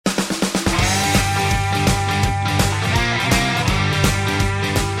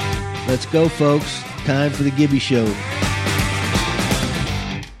Let's go, folks. Time for the Gibby Show.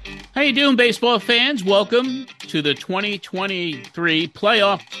 How you doing, baseball fans? Welcome to the 2023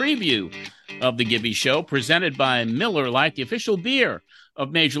 playoff preview of the Gibby Show, presented by Miller Lite, the official beer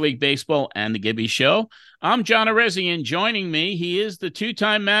of Major League Baseball and the Gibby Show. I'm John Arezian. Joining me, he is the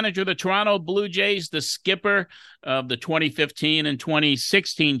two-time manager of the Toronto Blue Jays, the skipper of the 2015 and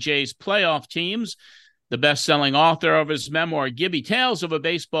 2016 Jays playoff teams, the best-selling author of his memoir, Gibby Tales of a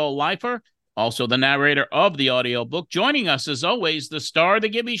Baseball Lifer, also the narrator of the audiobook. Joining us, as always, the star of the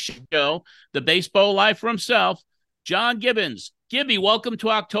Gibby Show, the baseball lifer himself, John Gibbons. Gibby, welcome to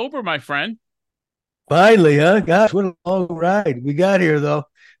October, my friend. Finally, huh? Gosh, what a long ride we got here, though.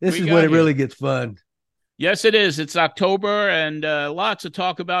 This is when it really gets fun. Yes, it is. It's October, and lots to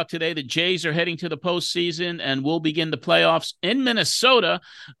talk about today. The Jays are heading to the postseason, and we'll begin the playoffs in Minnesota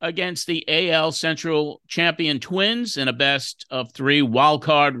against the AL Central champion Twins in a best-of-3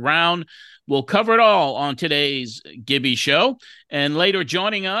 wildcard round. We'll cover it all on today's Gibby Show. And later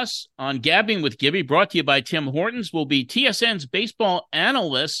joining us on Gabbin with Gibby, brought to you by Tim Hortons, will be TSN's baseball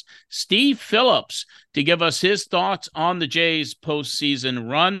analyst, Steve Phillips, to give us his thoughts on the Jays' postseason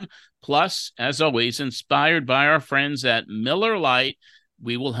run. Plus, as always, inspired by our friends at Miller Lite,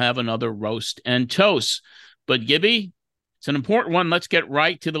 we will have another roast and toast. But Gibby, it's an important one. Let's get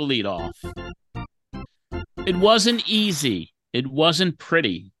right to the leadoff. It wasn't easy. It wasn't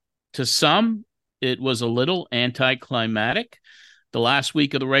pretty. To some, it was a little anticlimactic. The last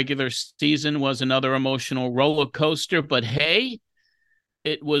week of the regular season was another emotional roller coaster, but hey,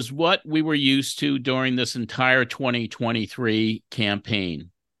 it was what we were used to during this entire 2023 campaign.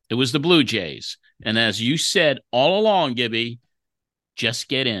 It was the Blue Jays. And as you said all along, Gibby, just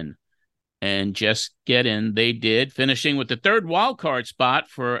get in. And just get in, they did, finishing with the third wild card spot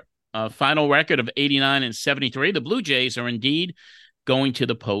for a final record of 89 and 73. The Blue Jays are indeed going to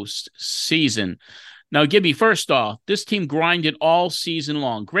the postseason. Now, Gibby, first off, this team grinded all season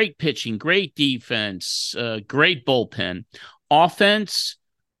long. Great pitching, great defense, great bullpen. Offense,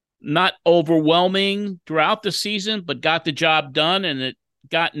 not overwhelming throughout the season, but got the job done, and it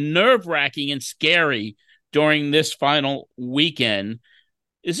got nerve-wracking and scary during this final weekend.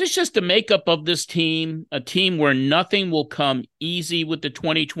 Is this just the makeup of this team, a team where nothing will come easy with the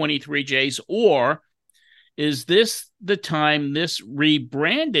 2023 Jays, or is this the time this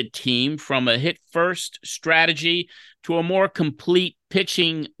rebranded team from a hit-first strategy to a more complete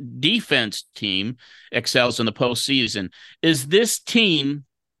pitching defense team excels in the postseason? Is this team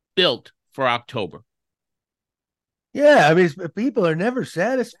built for October? Yeah, I mean, people are never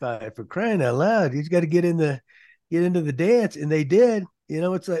satisfied, for crying out loud. He's got to get into the dance, and they did.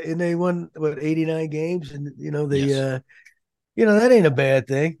 And they won 89 games, and yes. That ain't a bad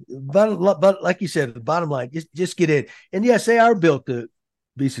thing. But like you said, the bottom line, just get in. And yes, they are built to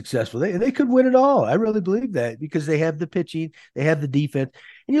be successful. They could win it all. I really believe that, because they have the pitching, they have the defense.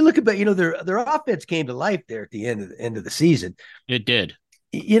 And you look at, their offense came to life there at the end of the season. It did.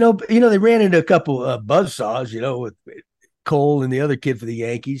 They ran into a couple buzzsaws, with Cole and the other kid for the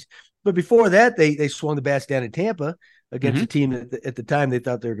Yankees. But before that, they swung the bats down in Tampa against a team that at the time they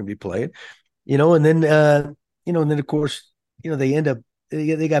thought they were going to be playing. And then of course, they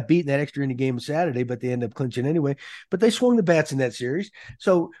got beaten that extra inning game Saturday, but they end up clinching anyway. But they swung the bats in that series.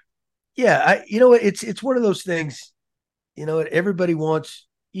 So, yeah, it's one of those things. Everybody wants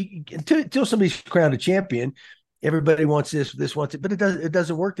until somebody's crowned a champion. Everybody wants this wants it, but it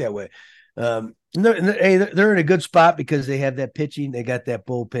doesn't work that way. They're in a good spot because they have that pitching, they got that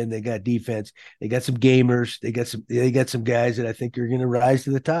bullpen, they got defense, they got some gamers, they got some guys that I think are going to rise to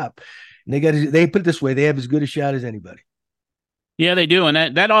the top. And they put it this way, they have as good a shot as anybody. Yeah, they do.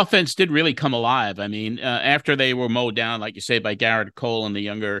 And that offense did really come alive. I mean, after they were mowed down, like you say, by Garrett Cole and the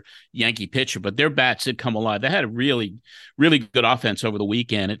younger Yankee pitcher, but their bats did come alive. They had a really, really good offense over the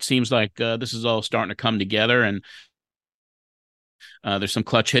weekend. It seems like this is all starting to come together, and there's some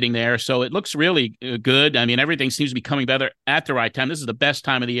clutch hitting there. So it looks really good. I mean, everything seems to be coming together at the right time. This is the best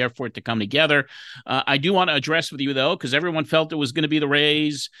time of the year for it to come together. I do want to address with you, though, because everyone felt it was going to be the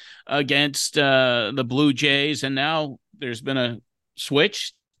Rays against the Blue Jays, and now there's been a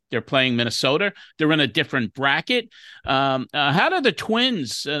switch. They're playing Minnesota. They're in a different bracket. How do the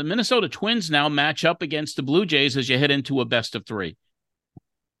Twins, Minnesota Twins, now match up against the Blue Jays as you head into a best of three?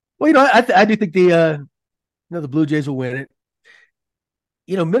 Well, I do think the Blue Jays will win it.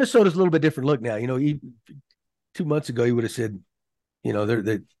 Minnesota's a little bit different look now. 2 months ago, you would have said, they're in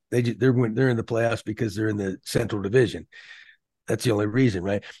the playoffs because they're in the Central Division. That's the only reason,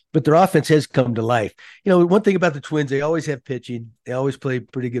 right? But their offense has come to life. One thing about the Twins, they always have pitching. They always play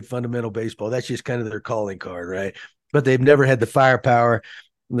pretty good fundamental baseball. That's just kind of their calling card, right? But they've never had the firepower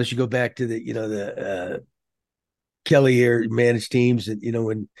unless you go back to the Kelly era managed teams, and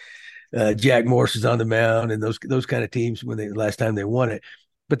when Jack Morris is on the mound, and those kind of teams when last time they won it.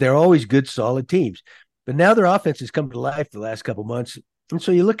 But they're always good, solid teams. But now their offense has come to life the last couple of months, and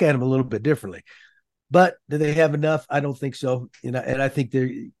so you look at them a little bit differently. But do they have enough? I don't think so. And I think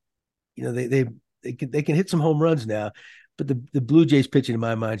they can hit some home runs now, but the Blue Jays pitching in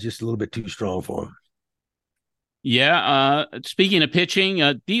my mind is just a little bit too strong for them. Yeah. Speaking of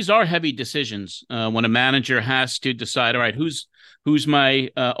pitching, these are heavy decisions when a manager has to decide, all right, who's my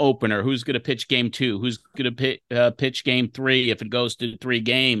opener? Who's going to pitch game 2? Who's going to pitch game 3 if it goes to 3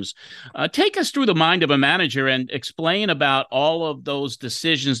 games? Take us through the mind of a manager and explain about all of those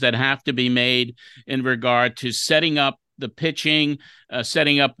decisions that have to be made in regard to setting up the pitching,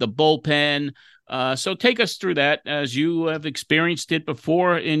 setting up the bullpen. So take us through that as you have experienced it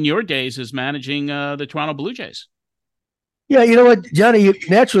before in your days as managing the Toronto Blue Jays. Yeah, you know what, Johnny?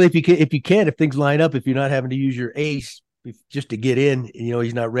 Naturally, if things line up, if you're not having to use your ace just to get in,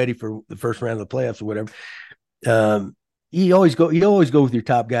 he's not ready for the first round of the playoffs or whatever. You always go with your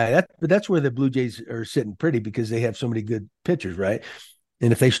top guy. That's where the Blue Jays are sitting pretty because they have so many good pitchers, right?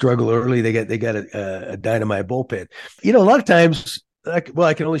 And if they struggle early, they got a dynamite bullpen. A lot of times, I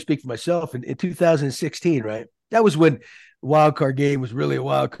can only speak for myself. In 2016, right? That was when wild card game was really a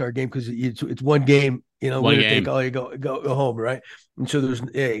wild card game because it's one game. Winner take all, you go home, right? And so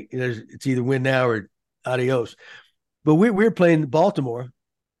it's either win now or adios. But we were playing Baltimore,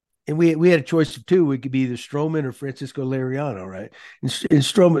 and we had a choice of 2. We could be either Stroman or Francisco Liriano, right? And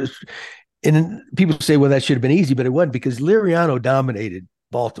Stroman, and people say, well, that should have been easy, but it wasn't because Liriano dominated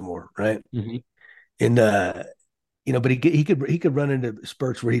Baltimore, right? Mm-hmm. And but he could run into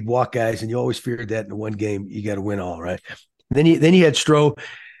spurts where he'd walk guys, and you always feared that in the one game you got to win all, right? And then you had Stroh.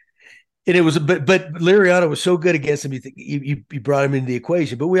 And it was, but Liriano was so good against him. You brought him into the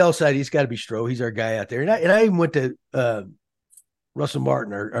equation. But we all said he's got to be Stroh. He's our guy out there. And I even went to Russell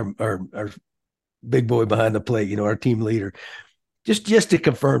Martin, our big boy behind the plate, our team leader, just to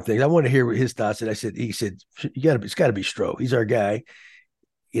confirm things. I wanted to hear what his thoughts. And he said, it's got to be Stroh. He's our guy.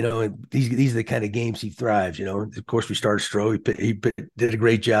 And these are the kind of games he thrives. Of course, we started Stroh. He did a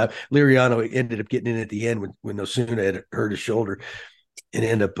great job. Liriano ended up getting in at the end when Osuna had hurt his shoulder and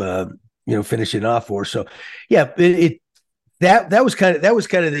ended up. Finishing off for. So, yeah, that was kind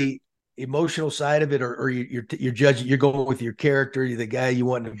of the emotional side of it, or you're judging. You're going with your character. You're the guy you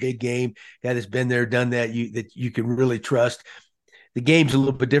want in a big game, guy that's been there, done that. That you can really trust. The game's a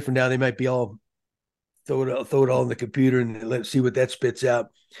little bit different now. They might be all throw it all in the computer and let's see what that spits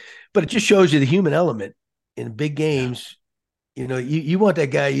out. But it just shows you the human element in big games. Yeah. You want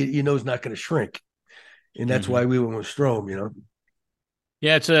that guy is not going to shrink, and that's why we went with Strome.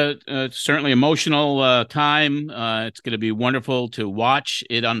 Yeah, it's a certainly emotional time. It's going to be wonderful to watch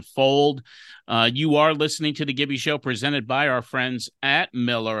it unfold. You are listening to the Gibby Show presented by our friends at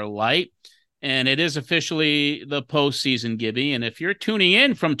Miller Lite, and it is officially the postseason, Gibby. And if you're tuning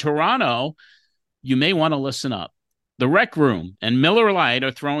in from Toronto, you may want to listen up. The Rec Room and Miller Lite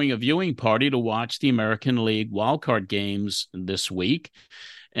are throwing a viewing party to watch the American League wildcard games this week.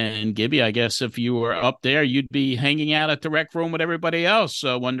 And Gibby, I guess if you were up there, you'd be hanging out at the Rec Room with everybody else,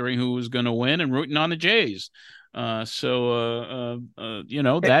 wondering who was going to win and rooting on the Jays. That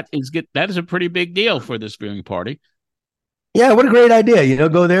is a pretty big deal for this viewing party. Yeah, what a great idea!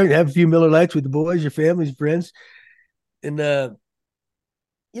 Go there and have a few Miller Lights with the boys, your families, friends, and and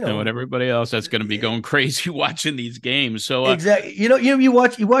with everybody else that's going to be going crazy watching these games. So exactly, you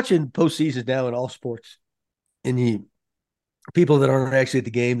watching postseasons now in all sports, and people that aren't actually at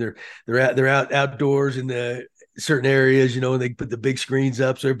the game, they're out outdoors in the certain areas, and they put the big screens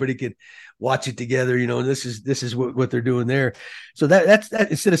up so everybody can watch it together. And this is what they're doing there. So that's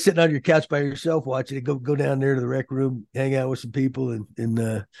instead of sitting on your couch by yourself watching it, go down there to the Rec Room, hang out with some people,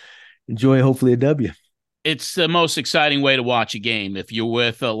 and enjoy hopefully a W. It's the most exciting way to watch a game. If you're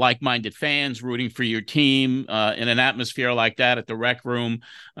with like-minded fans rooting for your team in an atmosphere like that at the Rec Room,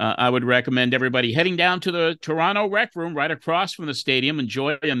 I would recommend everybody heading down to the Toronto Rec Room right across from the stadium,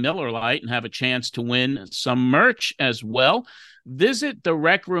 enjoy a Miller Lite, and have a chance to win some merch as well. Visit the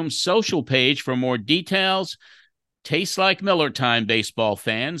Rec Room social page for more details. Tastes like Miller time, baseball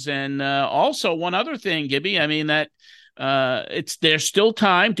fans. And also one other thing, Gibby, I mean that there's still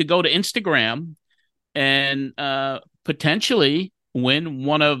time to go to Instagram and potentially win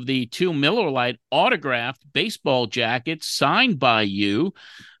one of the 2 Miller Lite autographed baseball jackets signed by you.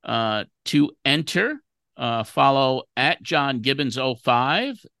 To enter, follow at John Gibbons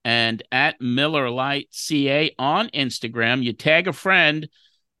 05 and at Miller Lite CA on Instagram. You tag a friend,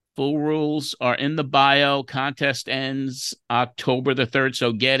 Full rules are in the bio. Contest ends October the 3rd,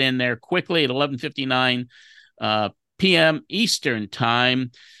 so get in there quickly at 11:59 p.m. Eastern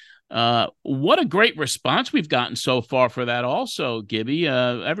time. What a great response we've gotten so far for that also, Gibby.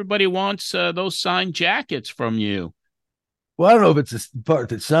 Everybody wants those signed jackets from you. Well, I don't know if it's the part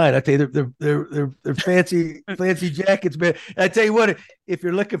that's signed. I tell you, they're fancy jackets, man. I tell you what, if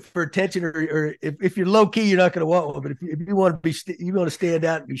you're looking for attention or if you're low key, you're not going to want one. But if you want to you want to stand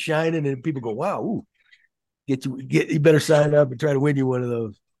out and be shining, and people go, wow, ooh, you better sign up and try to win you one of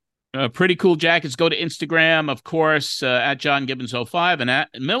those. Pretty cool jackets. Go to Instagram, of course, at John Gibbons05 and at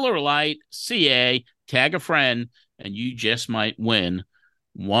Miller Lite CA. Tag a friend, and you just might win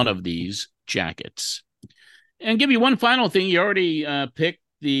one of these jackets. And give you one final thing. You already picked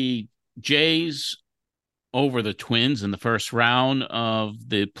the Jays over the Twins in the first round of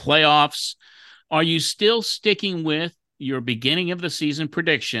the playoffs. Are you still sticking with your beginning of the season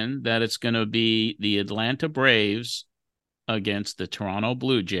prediction that it's going to be the Atlanta Braves against the Toronto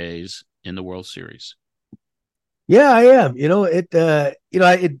Blue Jays in the World Series? Yeah, I am. To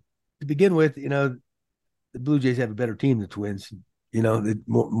begin with, the Blue Jays have a better team than the Twins.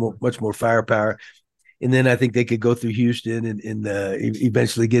 Much more firepower. And then I think they could go through Houston and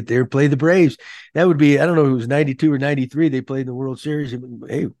eventually get there and play the Braves. That would be, I don't know if it was 92 or 93 they played in the World Series. Hey,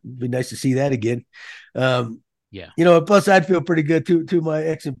 it'd be nice to see that again. Yeah. Plus I'd feel pretty good to my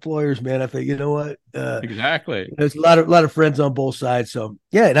ex-employers, man. I think, you know what? Exactly. There's a lot of friends on both sides. So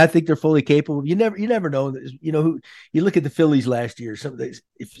yeah, and I think they're fully capable. You never know. Who you look at the Phillies last year.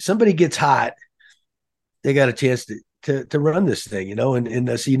 If somebody gets hot, they got a chance to run this thing,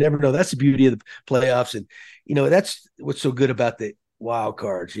 and so you never know. That's the beauty of the playoffs, and that's what's so good about the wild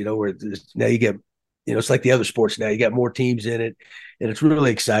cards. Where now you get, it's like the other sports. Now you got more teams in it, and it's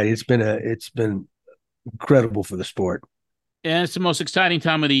really exciting. It's been incredible for the sport. And it's the most exciting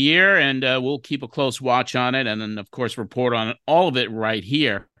time of the year, and we'll keep a close watch on it, and then of course report on all of it right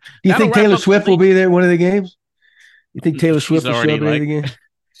here. Do you think Taylor Swift will be there at one of the games? You think Taylor Swift will show up at the game?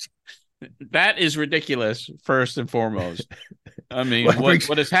 That is ridiculous, first and foremost. I mean,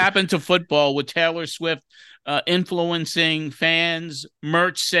 what has happened to football with Taylor Swift influencing fans,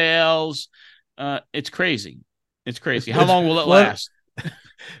 merch sales? It's crazy. It's crazy. How long will it last?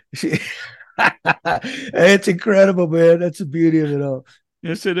 It's incredible, man. That's the beauty of it all.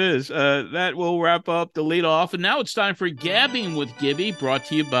 Yes, it is. That will wrap up the lead off. And now it's time for Gabbing with Gibby, brought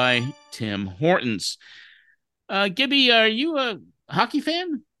to you by Tim Hortons. Gibby, are you a hockey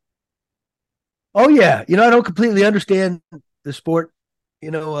fan? Oh yeah, I don't completely understand the sport,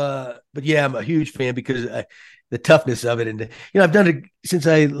 but yeah, I'm a huge fan because the toughness of it, and I've done it since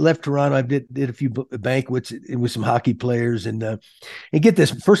I left Toronto. I did a few banquets with some hockey players, and get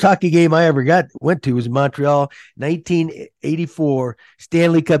this, first hockey game I ever went to was in Montreal, 1984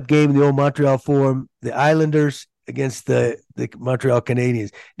 Stanley Cup game in the old Montreal Forum, the Islanders against the Montreal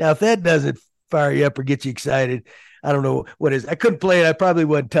Canadiens. Now, if that doesn't fire you up or get you excited, I don't know what is. I couldn't play it. I probably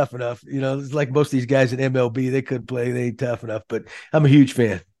wasn't tough enough. It's like most of these guys in MLB, they couldn't play. They ain't tough enough, but I'm a huge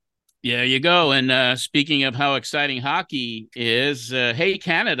fan. Yeah, you go. And speaking of how exciting hockey is, hey,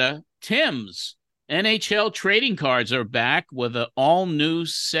 Canada, Tim's NHL trading cards are back with an all-new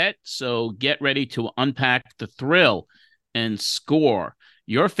set, so get ready to unpack the thrill and score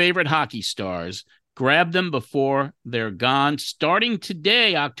your favorite hockey stars. Grab them before they're gone. Starting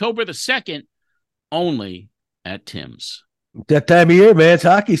today, October the 2nd, only at Tim's. That time of year, man, it's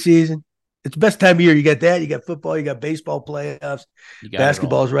hockey season. It's the best time of year. You got that. You got football. You got baseball playoffs.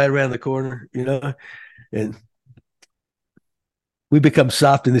 Basketball's right around the corner, and we become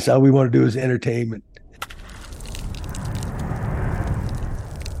soft in this. All we want to do is entertainment.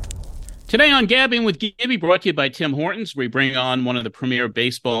 Today on Gabbing with Gibby, brought to you by Tim Hortons, we bring on one of the premier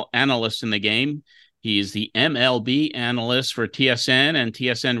baseball analysts in the game. He is the MLB analyst for TSN and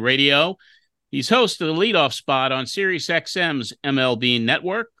TSN Radio. He's host of the leadoff spot on SiriusXM's MLB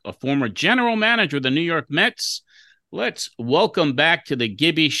network, a former general manager of the New York Mets. Let's welcome back to the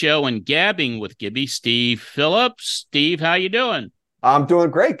Gibby Show and Gabbing with Gibby, Steve Phillips. Steve, how you doing? I'm doing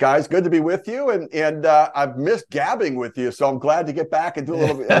great, guys. Good to be with you, and I've missed gabbing with you, so I'm glad to get back and do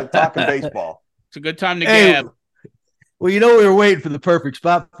a little talking baseball. It's a good time to gab. Well, we were waiting for the perfect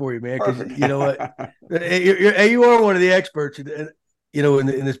spot for you, man. Because you know what, you are one of the experts, in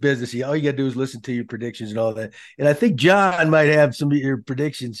this business. All you got to do is listen to your predictions and all that. And I think John might have some of your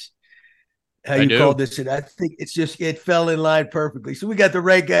predictions. How you called this, and I think it fell in line perfectly. So we got the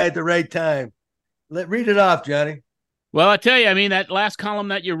right guy at the right time. Read it off, Johnny. Well, I tell you, that last column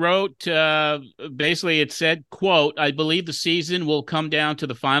that you wrote, basically it said, quote, I believe the season will come down to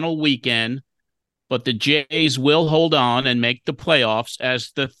the final weekend, but the Jays will hold on and make the playoffs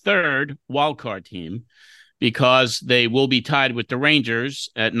as the third wildcard team because they will be tied with the Rangers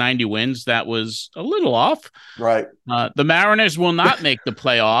at 90 wins. That was a little off. Right. The Mariners will not make the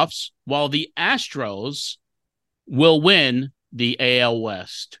playoffs, while the Astros will win the AL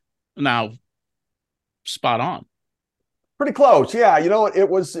West. Now, spot on. Pretty close. Yeah. You know, it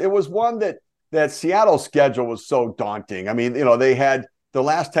was one that Seattle's schedule was so daunting. I mean, you know, they had the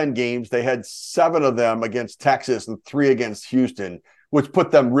last 10 games, they had 7 of them against Texas and 3 against Houston, which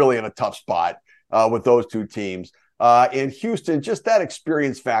put them really in a tough spot with those two teams. In Houston, just that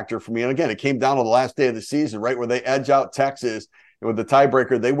experience factor for me. And again, it came down to the last day of the season, right, where they edge out Texas. And with the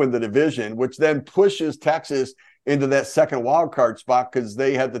tiebreaker, they win the division, which then pushes Texas into that second wild card spot because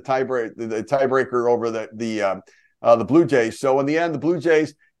they had the tiebreaker over the Blue Jays. So in the end, the Blue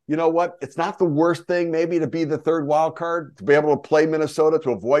Jays, you know what? It's not the worst thing maybe to be the third wild card, to be able to play Minnesota,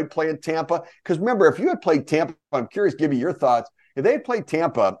 to avoid playing Tampa. Because remember, if you had played Tampa, I'm curious, Gibby, your thoughts. If they had played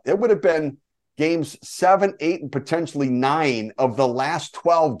Tampa, it would have been games 7, 8, and potentially 9 of the last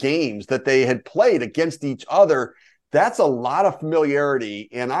 12 games that they had played against each other. That's a lot of familiarity,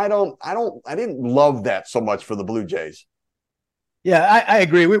 and I didn't love that so much for the Blue Jays. Yeah, I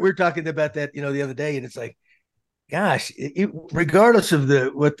agree. We were talking about that, you know, the other day, and it's like, gosh, regardless of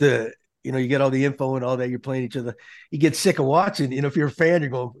you get all the info and all that, you're playing each other, you get sick of watching. You know, if you're a fan, you're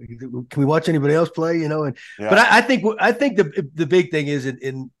going, can we watch anybody else play? You know, but I think the big thing is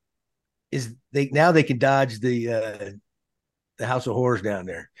they can dodge the House of Horrors down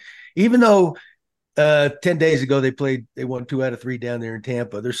there, even though 10 days ago they won 2 out of 3 down there in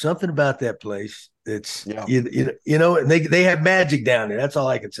Tampa. There's something about that place that's you know, and they have magic down there. That's all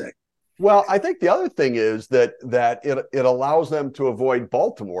I can say. Well, I think the other thing is that it allows them to avoid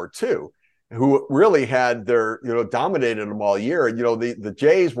Baltimore too, who really had dominated them all year. You know, the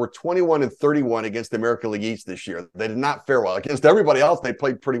Jays were 21-31 against the American League East this year. They did not fare well against everybody else. They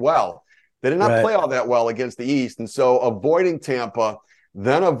played pretty well. They did not play all that well against the East, and so avoiding Tampa,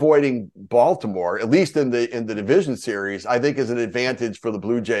 then avoiding Baltimore, at least in the division series, I think is an advantage for the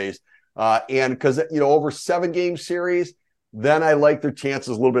Blue Jays. And because over 7-game series, then I like their chances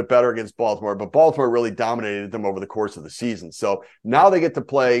a little bit better against Baltimore. But Baltimore really dominated them over the course of the season. So now they get to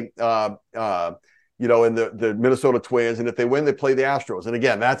play, in the Minnesota Twins, and if they win, they play the Astros. And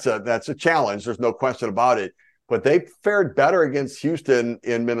again, that's a challenge. There's no question about it. But they fared better against Houston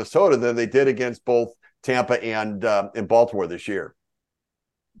in Minnesota than they did against both Tampa and Baltimore this year.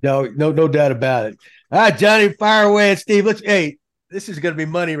 No doubt about it. All right, Johnny, fire away at Steve. This is going to be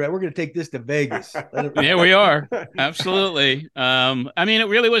money, right? We're going to take this to Vegas. Yeah, we are. Absolutely. I mean, it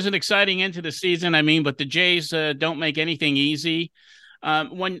really was an exciting end to the season. I mean, but the Jays don't make anything easy.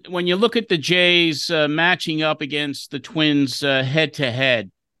 When you look at the Jays matching up against the Twins head to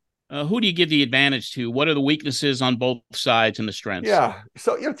head, who do you give the advantage to? What are the weaknesses on both sides and the strengths? Yeah.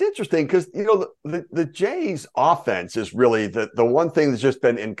 So it's interesting because, the Jays offense is really the one thing that's just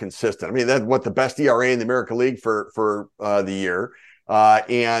been inconsistent. I mean, that's what the best ERA in the American League for the year.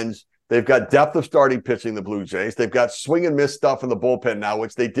 And they've got depth of starting pitching, the Blue Jays. They've got swing and miss stuff in the bullpen now,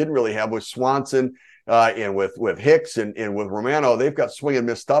 which they didn't really have with Swanson and with Hicks and with Romano. They've got swing and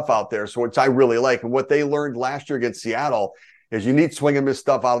miss stuff out there, so which I really like. And what they learned last year against Seattle is you need swing and miss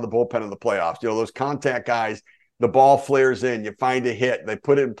stuff out of the bullpen in the playoffs. Those contact guys, the ball flares in, you find a hit, they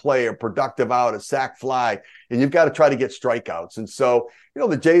put it in play, a productive out, a sac fly, and you've got to try to get strikeouts. And so,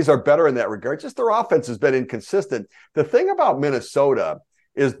 the Jays are better in that regard. Just their offense has been inconsistent. The thing about Minnesota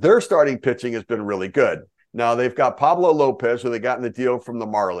is their starting pitching has been really good. Now, they've got Pablo Lopez, who they got in the deal from the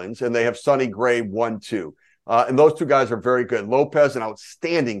Marlins, and they have Sonny Gray 1-2. And those two guys are very good. Lopez, an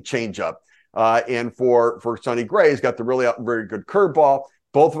outstanding changeup. And for Sonny Gray, he's got the really very good curveball.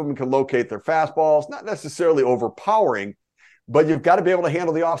 Both of them can locate their fastballs, not necessarily overpowering, but you've got to be able to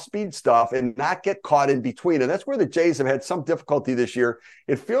handle the off-speed stuff and not get caught in between. And that's where the Jays have had some difficulty this year.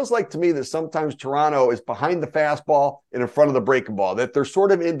 It feels like to me that sometimes Toronto is behind the fastball and in front of the breaking ball, that they're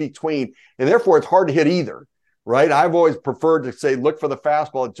sort of in between, and therefore it's hard to hit either, right? I've always preferred to say, look for the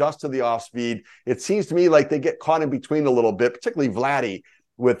fastball, adjust to the off-speed. It seems to me like they get caught in between a little bit, particularly Vladdy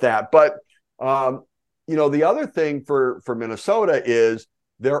with that. But the other thing for Minnesota is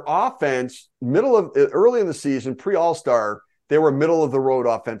their offense, early in the season, pre-All-Star, they were middle of the road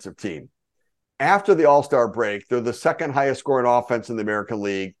offensive team. After the All-Star break, they're the second highest scoring offense in the American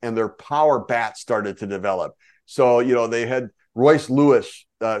League, and their power bats started to develop. So, they had Royce Lewis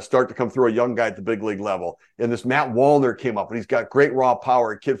start to come through, a young guy at the big league level. And this Matt Wallner came up, and he's got great raw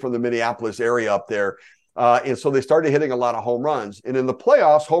power, a kid from the Minneapolis area up there. And so they started hitting a lot of home runs. And in the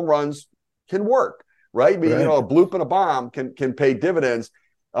playoffs, home runs can work, right? I mean, a bloop and a bomb can pay dividends.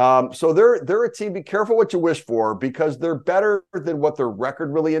 So they're a team. Be careful what you wish for, because they're better than what their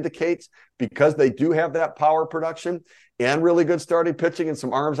record really indicates, because they do have that power production and really good starting pitching and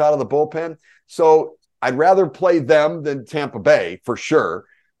some arms out of the bullpen. So I'd rather play them than Tampa Bay for sure.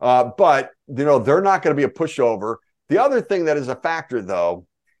 But they're not going to be a pushover. The other thing that is a factor, though,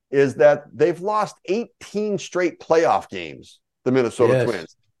 is that they've lost 18 straight playoff games, the Minnesota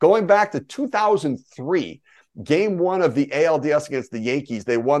Twins. Going back to 2003, game one of the ALDS against the Yankees,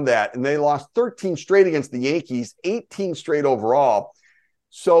 they won that, and they lost 13 straight against the Yankees, 18 straight overall.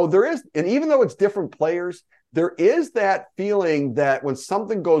 So there is, and even though it's different players, there is that feeling that when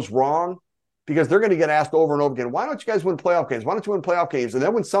something goes wrong, because they're going to get asked over and over again, why don't you guys win playoff games? Why don't you win playoff games? And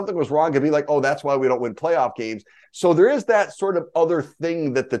then when something goes wrong, it'd be like, oh, that's why we don't win playoff games. So there is that sort of other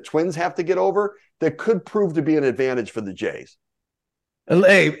thing that the Twins have to get over that could prove to be an advantage for the Jays.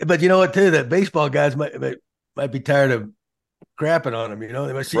 Hey, but you know what, too? The baseball guys might be tired of crapping on them.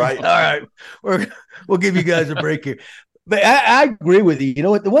 They might say, right. All right, we'll give you guys a break here. But I agree with you. You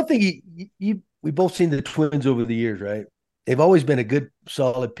know what? The one thing we both seen the Twins over the years, right? They've always been a good,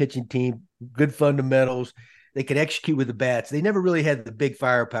 solid pitching team, good fundamentals. They could execute with the bats. They never really had the big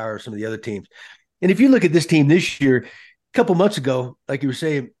firepower of some of the other teams. And if you look at this team this year, a couple months ago, like you were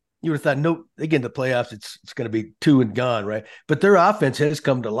saying, you would have thought, no, they get in the playoffs, it's going to be two and gone, right? But their offense has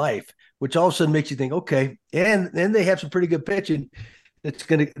come to life, which all of a sudden makes you think, okay, and then they have some pretty good pitching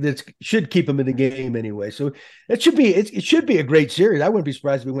that should keep them in the game anyway. So it should be a great series. I wouldn't be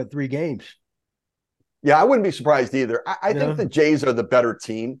surprised if we went 3 games. Yeah, I wouldn't be surprised either. I think the Jays are the better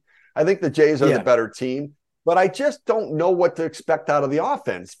team. The better team, but I just don't know what to expect out of the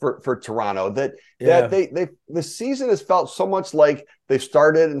offense for Toronto. That the season has felt so much like they've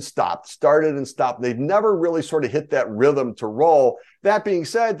started and stopped. They've never really sort of hit that rhythm to roll. That being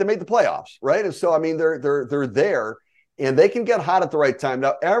said, they made the playoffs, right? And so, I mean, they're there, and they can get hot at the right time.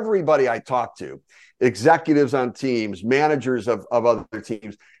 Now, everybody I talk to, executives on teams, managers of other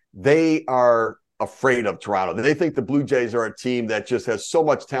teams, they are afraid of Toronto. They think the Blue Jays are a team that just has so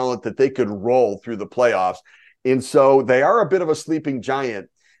much talent that they could roll through the playoffs. And so they are a bit of a sleeping giant,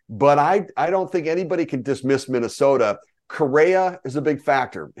 but I don't think anybody can dismiss Minnesota. Correa is a big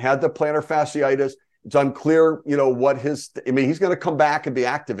factor. Had the plantar fasciitis. It's unclear, what he's going to come back and be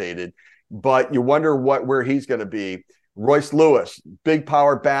activated, but you wonder where he's going to be. Royce Lewis, big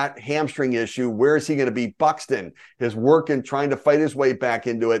power bat, hamstring issue. Where is he going to be? Buxton is working, trying to fight his way back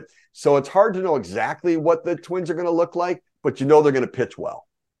into it. So it's hard to know exactly what the Twins are going to look like, but they're going to pitch well.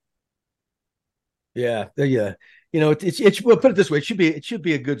 Yeah. We'll put it this way: it should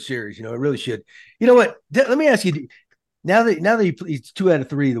be a good series. It really should. You know what? Let me ask you. Now that it's 2 out of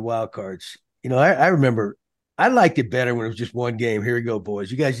 3 the wild cards. I remember I liked it better when it was just one game. Here we go, boys.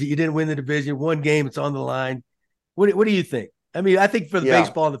 You guys, you didn't win the division. One game, it's on the line. What do you think? I mean, I think for the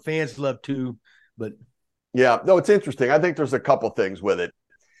baseball, the fans love too, but it's interesting. I think there's a couple things with it.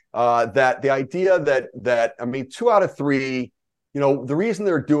 That the idea that 2 out of 3, the reason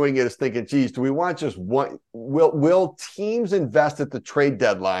they're doing it is thinking, geez, do we want just one? Will teams invest at the trade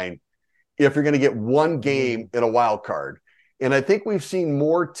deadline if you're going to get one game in a wild card? And I think we've seen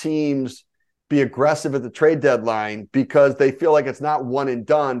more teams be aggressive at the trade deadline because they feel like it's not one and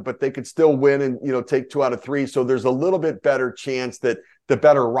done, but they could still win and take 2 out of 3. So there's a little bit better chance that the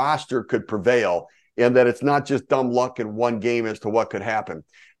better roster could prevail, and that it's not just dumb luck in one game as to what could happen.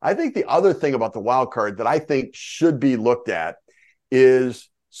 I think the other thing about the wild card that I think should be looked at is,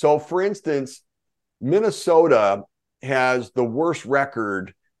 so for instance, Minnesota has the worst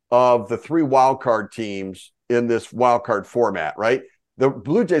record of the 3 wild card teams in this wild card format, right? The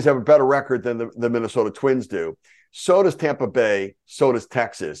Blue Jays have a better record than the Minnesota Twins do. So does Tampa Bay. So does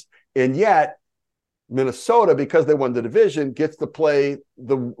Texas. And yet, Minnesota, because they won the division, gets to play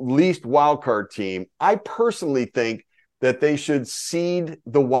the least wild card team. I personally think that they should seed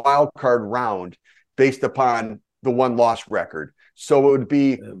the wild card round based upon the 1-loss record. So it would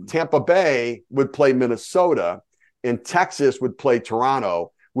be Tampa Bay would play Minnesota and Texas would play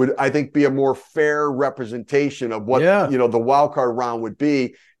Toronto. Would, I think, be a more fair representation of what the wild card round would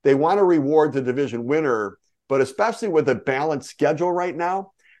be. They want to reward the division winner, but especially with a balanced schedule right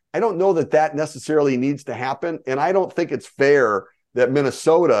now, I don't know that necessarily needs to happen. And I don't think it's fair that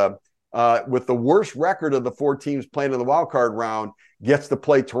Minnesota, with the worst record of the 4 teams playing in the wild card round, gets to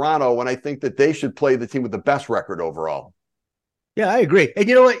play Toronto, when I think that they should play the team with the best record overall. Yeah, I agree. And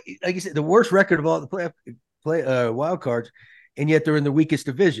you know what? Like you said, the worst record of all the wild cards, and yet they're in the weakest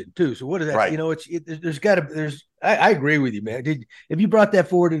division too. So what is that? Right. I agree with you, man. Have you brought that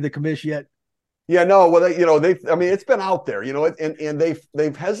forward to the commission yet? Yeah, no, well, I mean, it's been out there, and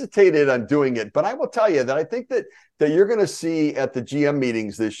they've hesitated on doing it. But I will tell you that I think that you're going to see at the GM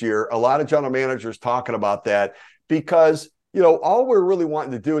meetings this year a lot of general managers talking about that because all we're really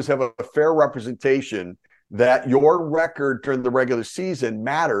wanting to do is have a fair representation that your record during the regular season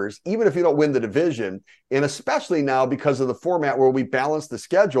matters, even if you don't win the division. And especially now because of the format where we balance the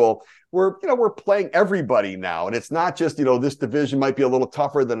schedule, we're playing everybody now, and it's not just this division might be a little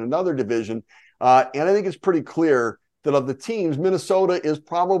tougher than another division. And I think it's pretty clear that of the teams, Minnesota is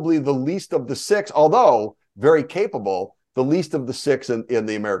probably the least of the six, although very capable, the least of the six in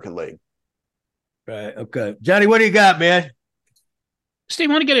the American League. Right. Okay. Johnny, what do you got, man? Steve,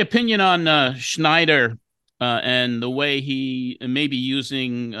 I want to get an opinion on Schneider and the way he may be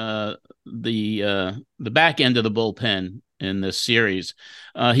using the back end of the bullpen in this series.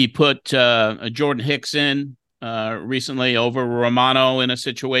 He put Jordan Hicks in recently over Romano in a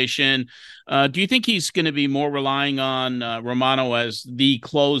situation. Do you think he's going to be more relying on Romano as the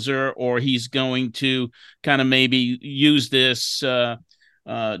closer, or he's going to kind of maybe use this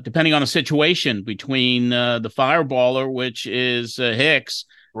depending on the situation between the fireballer, which is Hicks,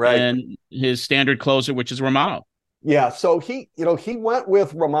 right, and his standard closer, which is Romano? Yeah, so he went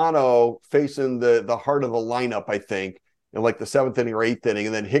with Romano facing the heart of the lineup, I think, in like the seventh inning or eighth inning,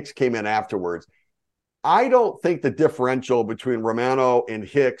 and then Hicks came in afterwards. I don't think the differential between Romano and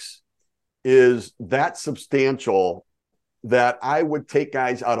Hicks is that substantial that I would take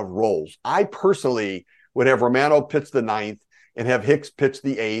guys out of roles. I personally would have Romano pitch the ninth and have Hicks pitch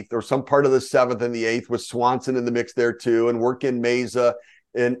the eighth or some part of the seventh and the eighth with Swanson in the mix there too, and work in Meza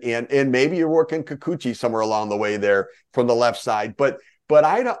and maybe you're working Kikuchi somewhere along the way there from the left side. But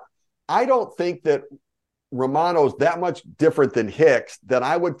I don't think that Romano's that much different than Hicks that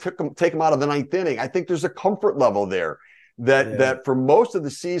I would take him out of the ninth inning. I think there's a comfort level there that for most of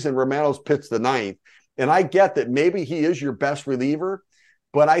the season, Romano's pitched the ninth. And I get that maybe he is your best reliever,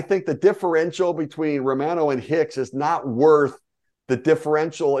 but I think the differential between Romano and Hicks is not worth the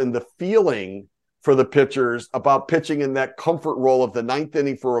differential in the feeling for the pitchers about pitching in that comfort role of the ninth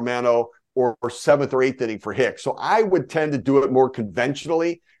inning for Romano or seventh or eighth inning for Hicks. So I would tend to do it more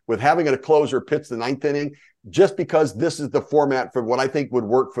conventionally with having a closer pitch the ninth inning, just because this is the format for what I think would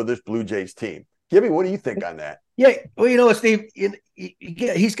work for this Blue Jays team. Gibby, what do you think on that? Yeah, well, Steve,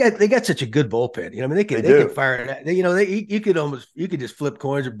 they got such a good bullpen. I mean, they can fire it. You could just flip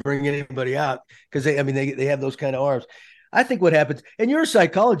coins or bring anybody out because they have those kind of arms. I think what happens, and you're a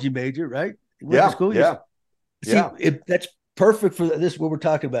psychology major, right? School? Yeah. That's perfect for this. What we're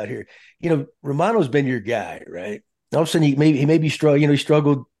talking about here. Romano's been your guy, right? All of a sudden, he maybe struggled. He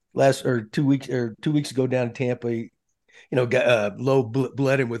struggled last or 2 weeks ago down in Tampa. He, got low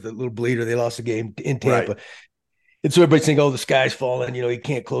bled him with a little bleeder. They lost the game in Tampa. Right. And so everybody's thinking, the sky's falling. He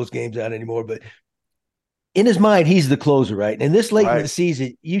can't close games out anymore. But in his mind, he's the closer, right? And this late in the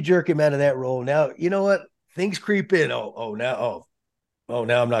season, you jerk him out of that role. Now, you know what? Things creep in. Now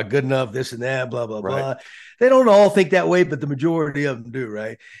I'm not good enough, this and that, blah, blah, blah. They don't all think that way, but the majority of them do,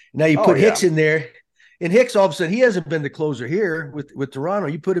 right? Now you put Hicks in there. And Hicks, all of a sudden, he hasn't been the closer here with Toronto.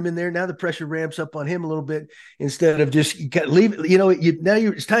 You put him in there. Now the pressure ramps up on him a little bit instead of just leave.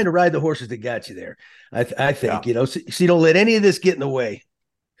 It's time to ride the horses that got you there. I think, so you don't let any of this get in the way.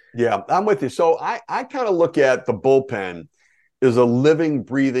 Yeah, I'm with you. So I kind of look at the bullpen as a living,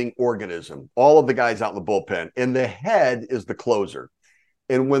 breathing organism. All of the guys out in the bullpen. And the head is the closer.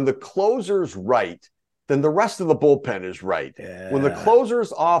 And when the closer's right, then the rest of the bullpen is right. Yeah. When the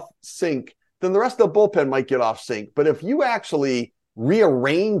closer's off sync, then the rest of the bullpen might get off sync. But if you actually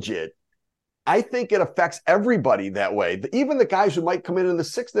rearrange it, I think it affects everybody that way. Even the guys who might come in the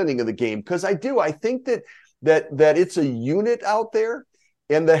sixth inning of the game, because I think that it's a unit out there,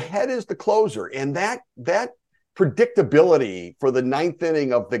 and the head is the closer, and that predictability for the ninth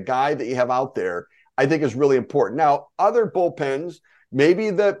inning of the guy that you have out there, I think is really important. Now, other bullpens, maybe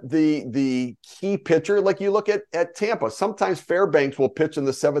the key pitcher, like you look at Tampa, sometimes Fairbanks will pitch in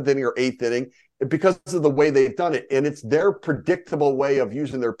the seventh inning or eighth inning because of the way they've done it. And it's their predictable way of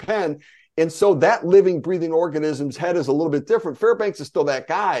using their pen. And so that living, breathing organism's head is a little bit different. Fairbanks is still that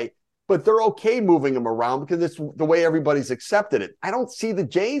guy, but they're okay moving him around because it's the way everybody's accepted it. I don't see the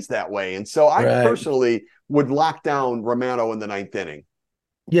Jays that way. And so I personally would lock down Romano in the ninth inning.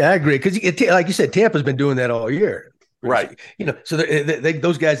 Yeah, I agree. Because like you said, Tampa's been doing that all year. Right. So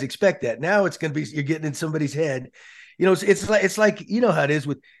those guys expect that. Now it's going to be, you're getting in somebody's head. It's like, how it is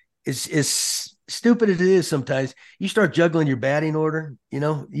with, as stupid as it is sometimes, you start juggling your batting order,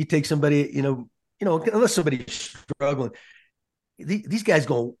 you take somebody, unless somebody's struggling, these guys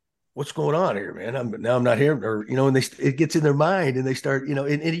go what's going on here, man? I'm not here, or and it gets in their mind, and they start,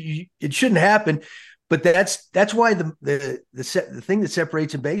 and it shouldn't happen, but that's why the thing that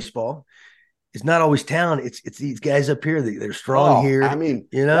separates in baseball is not always talent. It's these guys up here. They're strong here. I mean,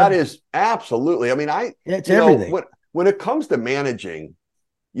 that is absolutely. I mean, yeah, it's everything. When it comes to managing,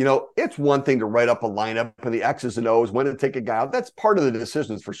 it's one thing to write up a lineup and the X's and O's, when to take a guy out. That's part of the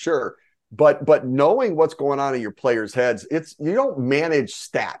decisions for sure. But knowing what's going on in your players' heads, you don't manage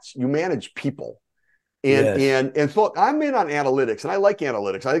stats, you manage people. And so I'm in on analytics, and I like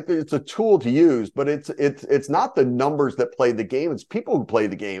analytics. I think it's a tool to use, but it's not the numbers that play the game. It's people who play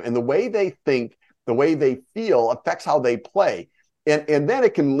the game, and the way they think, the way they feel affects how they play. And then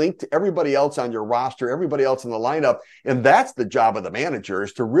it can link to everybody else on your roster, everybody else in the lineup. And that's the job of the manager,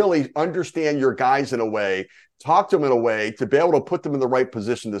 is to really understand your guys in a way, talk to them in a way to be able to put them in the right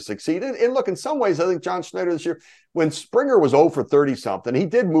position to succeed. And look, in some ways, I think John Schneider this year, when Springer was 0 for 30-something, he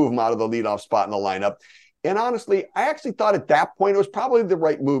did move him out of the leadoff spot in the lineup. And honestly, I actually thought at that point it was probably the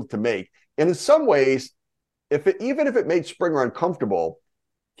right move to make. And in some ways, even if it made Springer uncomfortable,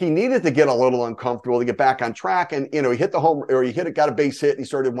 he needed to get a little uncomfortable to get back on track. And, he hit the home, or got a base hit, and he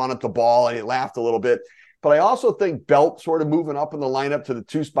started wanting the ball, and he laughed a little bit. But I also think Belt sort of moving up in the lineup to the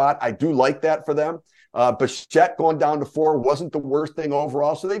 2 spot, I do like that for them. Bichette going down to 4 wasn't the worst thing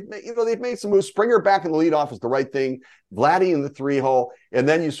overall. So they've made some moves. Springer back in the leadoff is the right thing. Vladdy in the 3 hole. And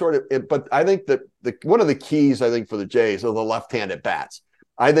then you but I think that one of the keys, I think, for the Jays are the left-handed bats.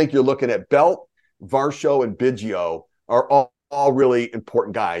 I think you're looking at Belt, Varsho, and Biggio are all really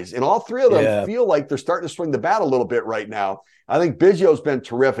important guys. And all 3 of them feel like they're starting to swing the bat a little bit right now. I think Biggio's been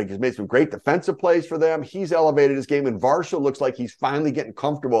terrific. He's made some great defensive plays for them. He's elevated his game, and Varsho looks like he's finally getting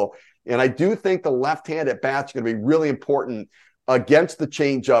comfortable. And I do think the left-handed bat's going to be really important against the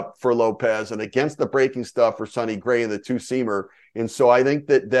changeup for Lopez and against the breaking stuff for Sonny Gray and the 2-seamer. And so I think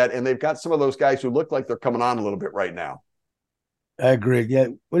that and they've got some of those guys who look like they're coming on a little bit right now. I agree. Yeah.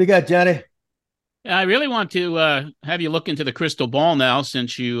 What do you got, Johnny? I really want to have you look into the crystal ball now,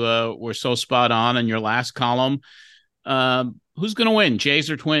 since you were so spot on in your last column. Who's going to win,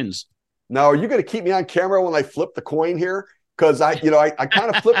 Jays or Twins? Now, are you going to keep me on camera when I flip the coin here? Because I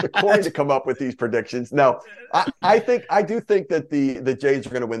kind of flipped the coin to come up with these predictions. No, I do think that the Jays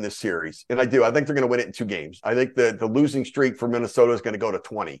are going to win this series, and I do. I think they're going to win it in 2 games. I think the losing streak for Minnesota is going to go to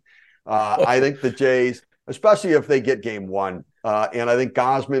 20. I think the Jays, especially if they get game 1, and I think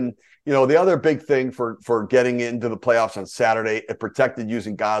Gausman. The other big thing for getting into the playoffs on Saturday, it protected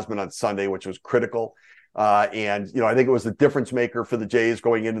using Gausman on Sunday, which was critical. And I think it was the difference maker for the Jays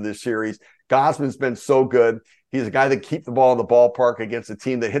going into this series. Gausman's been so good. He's a guy that keeps the ball in the ballpark against a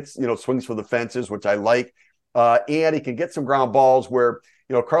team that hits, swings for the fences, which I like. And he can get some ground balls where,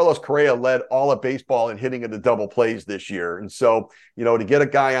 Carlos Correa led all of baseball in hitting into double plays this year. And so, to get a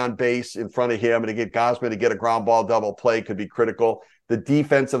guy on base in front of him and to get Gausman to get a ground ball double play could be critical. The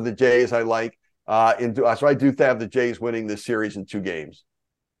defense of the Jays I like. So I do have the Jays winning this series in 2 games.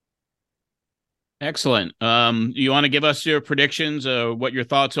 Excellent. You want to give us your predictions, what your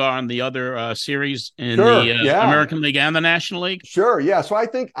thoughts are on the other series in American League and the National League? Sure. Yeah. So I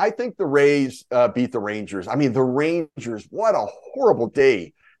think the Rays beat the Rangers. I mean, the Rangers, what a horrible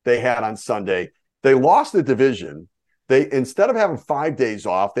day they had on Sunday. They lost the division. They, instead of having 5 days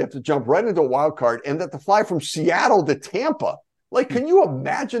off, they have to jump right into a wild card and have to fly from Seattle to Tampa. Like, can you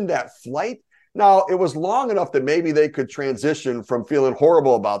imagine that flight? Now, it was long enough that maybe they could transition from feeling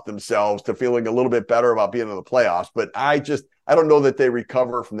horrible about themselves to feeling a little bit better about being in the playoffs. But I don't know that they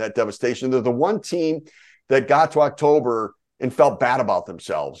recover from that devastation. They're the one team that got to October and felt bad about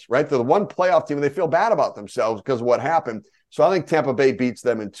themselves, right? They're the one playoff team and they feel bad about themselves because of what happened. So I think Tampa Bay beats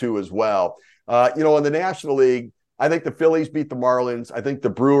them in 2 as well. In the National League, I think the Phillies beat the Marlins. I think the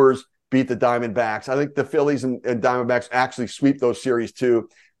Brewers beat the Diamondbacks. I think the Phillies and Diamondbacks actually sweep those series too.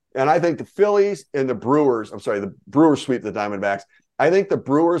 And I think the Phillies and the Brewers, the Brewers sweep the Diamondbacks. I think the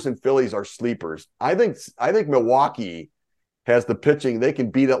Brewers and Phillies are sleepers. I think Milwaukee has the pitching. They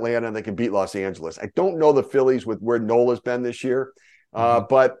can beat Atlanta and they can beat Los Angeles. I don't know the Phillies with where Nola's been this year.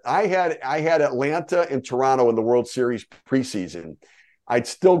 But I had Atlanta and Toronto in the World Series preseason. I'd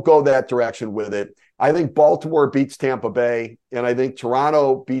still go that direction with it. I think Baltimore beats Tampa Bay, and I think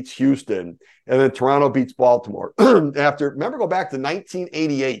Toronto beats Houston, and then Toronto beats Baltimore. Remember, go back to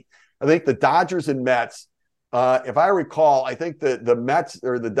 1988. I think the Dodgers and Mets, if I recall, I think the Mets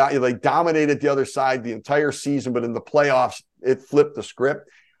they dominated the other side the entire season, but in the playoffs, it flipped the script.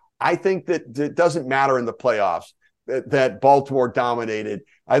 I think that it doesn't matter in the playoffs that Baltimore dominated.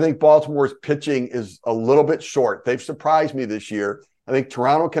 I think Baltimore's pitching is a little bit short. They've surprised me this year. I think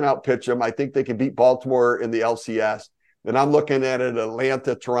Toronto can outpitch them. I think they can beat Baltimore in the LCS. and I'm looking at an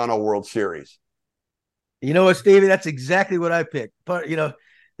Atlanta-Toronto World Series. You know what, Stevie? That's exactly what I picked. But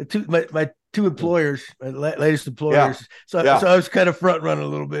my two employers, my latest employers. Yeah. So Yeah. so I was kind of front running a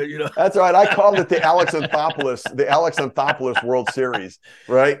little bit, That's right. I called it the Alex Anthopoulos World Series,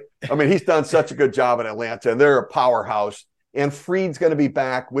 right? I mean, he's done such a good job in Atlanta, and they're a powerhouse. And Fried's going to be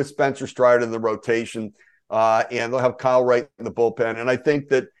back with Spencer Strider in the rotation, and they'll have Kyle Wright in the bullpen. And I think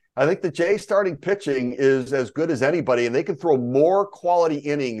the Jays starting pitching is as good as anybody, and they can throw more quality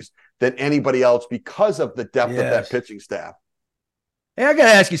innings than anybody else because of the depth of that pitching staff. Hey, I got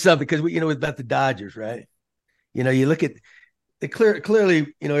to ask you something, because about the Dodgers, right? You look at the clearly,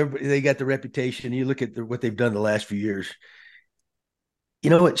 they got the reputation. You look at what they've done the last few years. You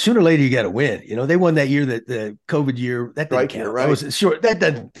know what? Sooner or later, you got to win. They won that year, that the COVID year. That didn't count. Right. That was short. That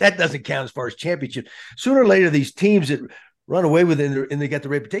doesn't count as far as championship. Sooner or later, these teams that run away with it and they got the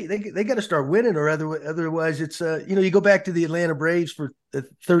reputation, they got to start winning, or otherwise it's you go back to the Atlanta Braves for the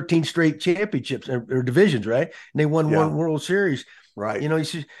 13 straight championships or divisions, right? And they won one World Series. Right. I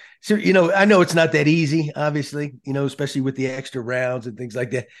know it's not that easy, obviously, especially with the extra rounds and things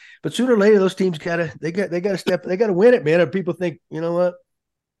like that. But sooner or later, those teams got to win it, man. Or people think, you know what?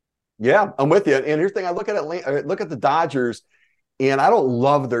 Yeah, I'm with you. And here's the thing: I look at the Dodgers, and I don't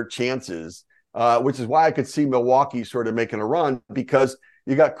love their chances, which is why I could see Milwaukee sort of making a run, because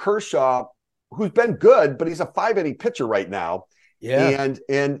you got Kershaw, who's been good, but he's a 5-inning pitcher right now. Yeah.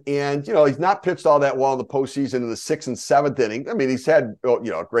 And he's not pitched all that well in the postseason in the 6th and 7th inning. I mean, he's had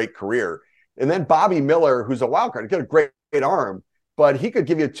a great career. And then Bobby Miller, who's a wild card, he's got a great arm, but he could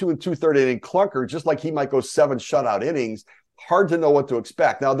give you a 2 2/3 inning clunker, just like he might go 7 shutout innings. Hard to know what to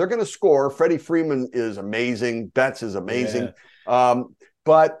expect. Now they're going to score. Freddie Freeman is amazing. Betts is amazing. Yeah.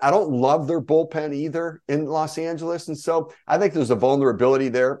 But I don't love their bullpen either in Los Angeles. And so I think there's a vulnerability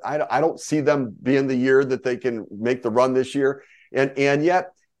there. I don't see them being the year that they can make the run this year. And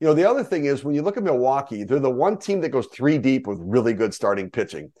yet, the other thing is, when you look at Milwaukee, they're the one team that goes 3 deep with really good starting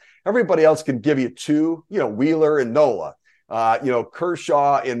pitching. Everybody else can give you 2, Wheeler and Nola,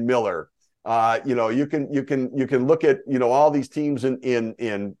 Kershaw and Miller. You can look at, all these teams in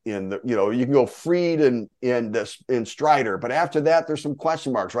the, you can go Fried and Strider, but after that, there's some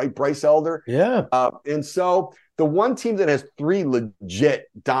question marks, right? Bryce Elder. Yeah. And so the one team that has 3 legit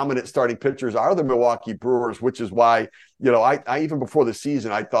dominant starting pitchers are the Milwaukee Brewers, which is why, I even before the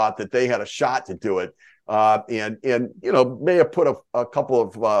season, I thought that they had a shot to do it. And may have put a couple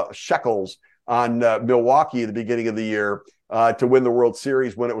of shekels on Milwaukee at the beginning of the year to win the World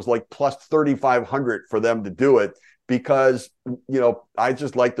Series, when it was like plus 3,500 for them to do it, because, I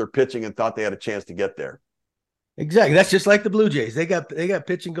just liked their pitching and thought they had a chance to get there. Exactly. That's just like the Blue Jays. They got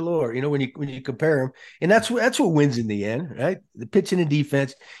pitching galore, when you compare them. And that's what wins in the end, right? The pitching and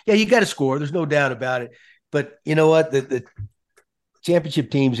defense. Yeah, you got to score. There's no doubt about it. But you know what? The championship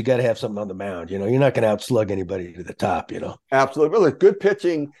teams, you got to have something on the mound. You're not going to outslug anybody to the top, Absolutely. Well, good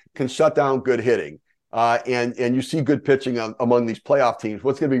pitching can shut down good hitting. And you see good pitching among these playoff teams.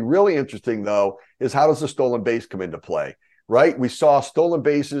 What's going to be really interesting, though, is how does the stolen base come into play, right? We saw stolen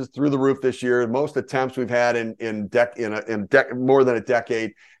bases through the roof this year. Most attempts we've had in more than a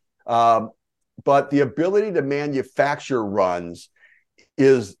decade. But the ability to manufacture runs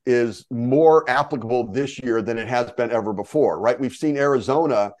is more applicable this year than it has been ever before, right? We've seen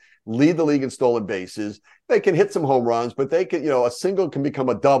Arizona lead the league in stolen bases. They can hit some home runs, but they can, a single can become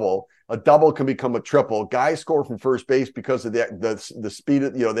a double can become a triple. Guys score from first base because of the speed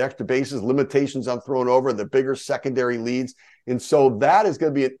of, the extra bases, limitations on throwing over, and the bigger secondary leads. And so that is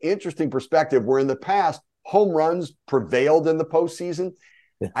going to be an interesting perspective, where in the past, home runs prevailed in the postseason.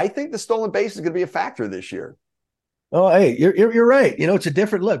 Yeah. I think the stolen base is going to be a factor this year. Oh, hey, you're right. It's a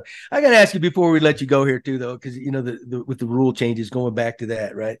different look. I got to ask you before we let you go here too, though, because with the rule changes, going back to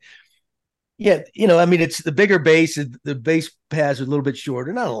that, right? Yeah, it's the bigger base. The base paths are a little bit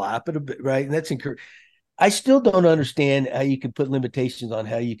shorter, not a lot, but a bit, right? And that's encouraging. I still don't understand how you can put limitations on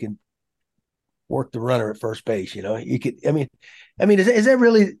how you can work the runner at first base. You could. I mean, is that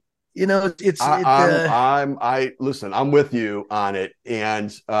really? Listen, I'm with you on it.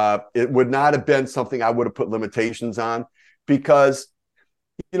 And it would not have been something I would have put limitations on, because,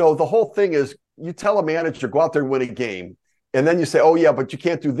 the whole thing is, you tell a manager, go out there and win a game. And then you say, oh yeah, but you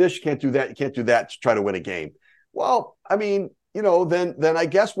can't do this, you can't do that, you can't do that to try to win a game. Well, I mean, then I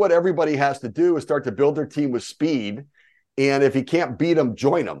guess what everybody has to do is start to build their team with speed. And if you can't beat them,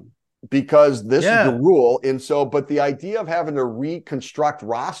 join them, because this is the rule. And so, but the idea of having to reconstruct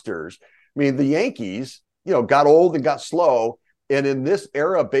rosters, I mean, the Yankees, got old and got slow. And in this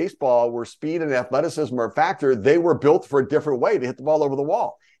era of baseball, where speed and athleticism are a factor, they were built for a different way to hit the ball over the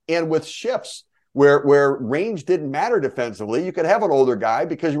wall. And with shifts, where range didn't matter defensively. You could have an older guy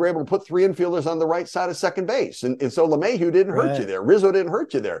because you were able to put 3 infielders on the right side of second base. And so LeMahieu didn't hurt you there. Rizzo didn't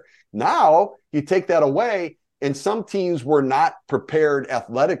hurt you there. Now you take that away, and some teams were not prepared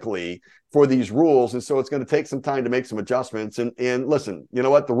athletically for these rules. And so it's going to take some time to make some adjustments. And listen, you know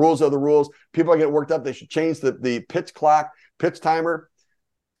what? The rules are the rules. People are getting worked up. They should change the pitch clock, pitch timer.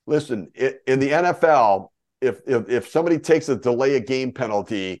 Listen, in the NFL, if somebody takes a delay of game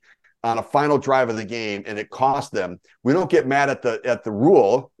penalty on a final drive of the game and it costs them, we don't get mad at the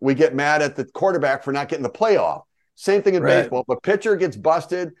rule. We get mad at the quarterback for not getting the playoff. Same thing in baseball. If a pitcher gets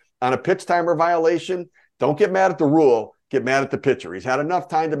busted on a pitch timer violation, don't get mad at the rule. Get mad at the pitcher. He's had enough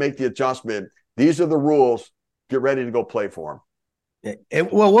time to make the adjustment. These are the rules. Get ready to go play for him.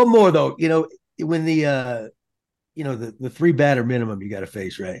 And, well, one more though. When the 3 batter minimum you got to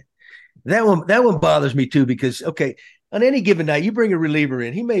face, right? That one bothers me too, because okay, on any given night you bring a reliever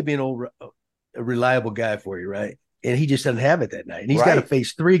in, he may be a reliable guy for you, right? And he just doesn't have it that night, and he's got to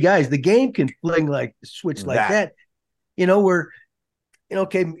face 3 guys. The game can fling like switch like that. You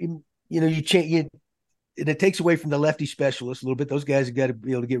change. And it takes away from the lefty specialist a little bit. Those guys have got to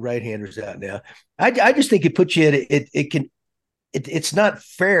be able to get right-handers out now. I just think it puts you at it's not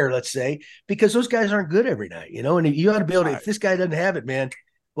fair, let's say, because those guys aren't good every night, and you ought to be able to, if this guy doesn't have it, man,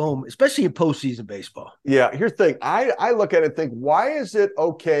 boom, especially in postseason baseball. Yeah, here's the thing. I look at it and think, why is it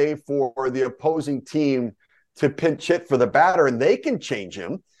okay for the opposing team to pinch hit for the batter and they can change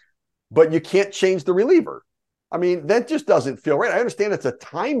him, but you can't change the reliever? I mean, that just doesn't feel right. I understand it's a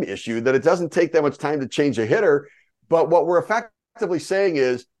time issue, that it doesn't take that much time to change a hitter. But what we're effectively saying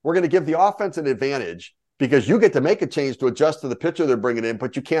is we're going to give the offense an advantage because you get to make a change to adjust to the pitcher they're bringing in,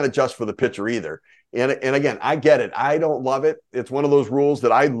 but you can't adjust for the pitcher either. And again, I get it. I don't love it. It's one of those rules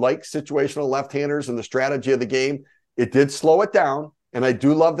that I like situational left-handers and the strategy of the game. It did slow it down, and I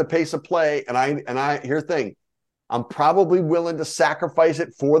do love the pace of play. And here's the thing. I'm probably willing to sacrifice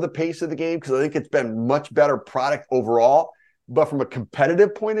it for the pace of the game because I think it's been much better product overall. But from a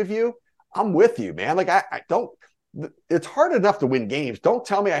competitive point of view, I'm with you, man. Like I don't, it's hard enough to win games. Don't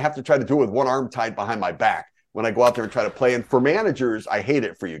tell me I have to try to do it with one arm tied behind my back when I go out there and try to play. And for managers, I hate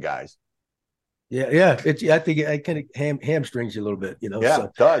it for you guys. Yeah. I think it kind of hamstrings you a little bit, Yeah, so.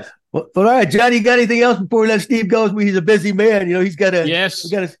 It does. Well, all right, Johnny, you got anything else before we let Steve go? He's a busy man. He's got to. Yes.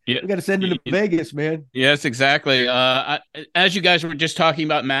 We got to send him to Vegas, man. Yes, exactly. As you guys were just talking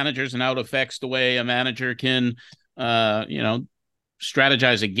about managers and how it affects the way a manager can, strategize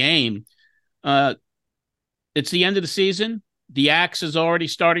a game. It's the end of the season. The axe is already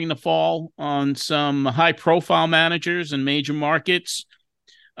starting to fall on some high-profile managers in major markets.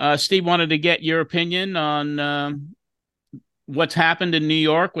 Steve, wanted to get your opinion on what's happened in New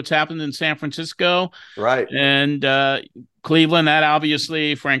York, what's happened in San Francisco. Right. And Cleveland, that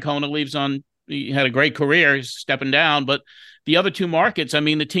obviously Francona leaves on. He had a great career. He's stepping down. But the other 2 markets, I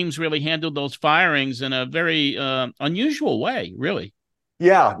mean, the teams really handled those firings in a very unusual way, really.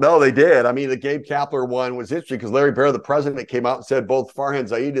 Yeah, no, they did. I mean, the Gabe Kapler one was interesting because Larry Baer, the president, came out and said both Farhan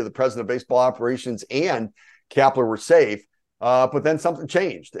Zaidi, the president of baseball operations, and Kapler were safe. But then something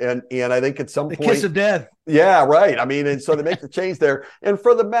changed. And I think at some point, kiss of death. Yeah, right. I mean, and so they make the change there. And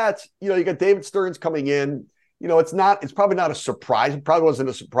for the Mets, you got David Stearns coming in. It's probably not a surprise. It probably wasn't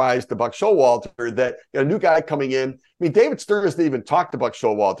a surprise to Buck Showalter that a new guy coming in. I mean, David Stearns didn't even talk to Buck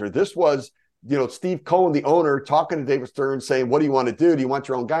Showalter. This was, Steve Cohen, the owner, talking to David Stearns saying, what do you want to do? Do you want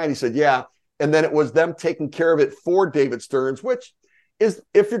your own guy? And he said, yeah. And then it was them taking care of it for David Stearns, which is,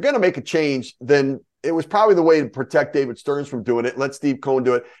 if you're going to make a change, then it was probably the way to protect David Stearns from doing it. Let Steve Cohen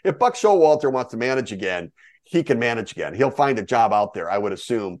do it. If Buck Showalter wants to manage again, he can manage again. He'll find a job out there, I would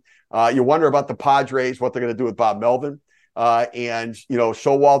assume. You wonder about the Padres, what they're going to do with Bob Melvin.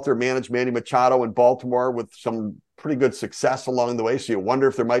 Showalter managed Manny Machado in Baltimore with some pretty good success along the way. So you wonder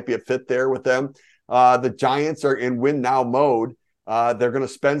if there might be a fit there with them. The Giants are in win now mode. They're going to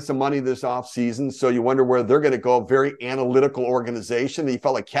spend some money this offseason. So you wonder where they're going to go. Very analytical organization. He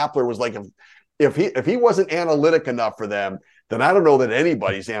felt like Kapler was like, if he wasn't analytic enough for them, then I don't know that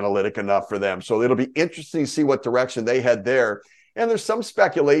anybody's analytic enough for them. So it'll be interesting to see what direction they head there. And there's some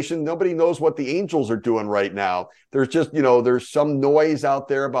speculation. Nobody knows what the Angels are doing right now. There's just, there's some noise out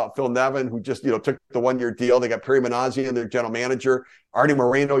there about Phil Nevin, who just, took the 1-year deal. They got Perry Minasian and their general manager. Artie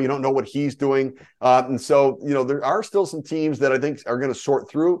Moreno, you don't know what he's doing. And so, there are still some teams that I think are going to sort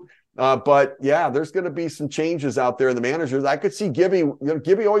through. But yeah, there's going to be some changes out there in the managers. I could see Gibby.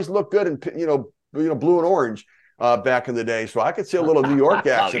 Gibby always looked good in blue and orange back in the day. So I could see a little New York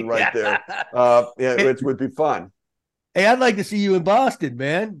action right there. It would be fun. Hey, I'd like to see you in Boston,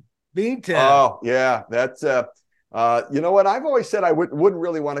 man. Beantown. Oh yeah, that's You know what? I've always said I wouldn't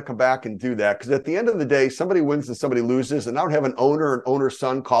really want to come back and do that, because at the end of the day, somebody wins and somebody loses, and I don't have an owner's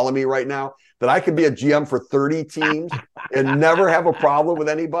son calling me right now that I could be a GM for 30 teams and never have a problem with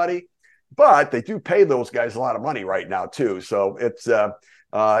anybody. But they do pay those guys a lot of money right now too, so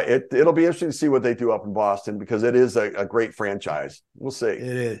it'll be interesting to see what they do up in Boston, because it is a great franchise. We'll see. It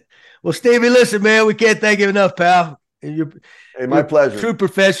is. Well, Stevie, listen, man, we can't thank you enough, pal. My pleasure. True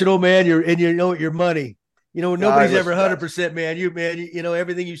professional, man. You know your money. Nobody's ever 100%, man. You know,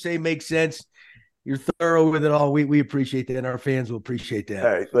 everything you say makes sense. You're thorough with it all. We appreciate that, and our fans will appreciate that.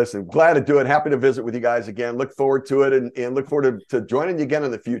 Hey, listen, glad to do it. Happy to visit with you guys again. Look forward to it, and look forward to joining you again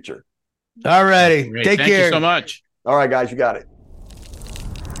in the future. All righty. Take care. Thank you so much. All right, guys, you got it.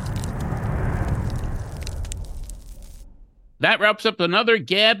 That wraps up another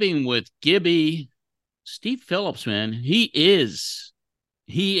Gabbing with Gibby. Steve Phillips, man, he is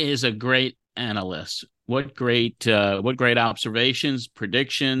a great analyst. What great observations,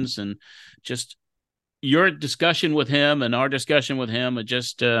 predictions, and just your discussion with him and our discussion with him.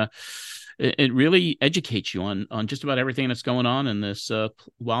 It really educates you on just about everything that's going on in this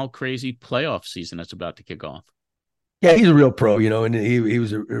wild, crazy playoff season that's about to kick off. Yeah, he's a real pro, and he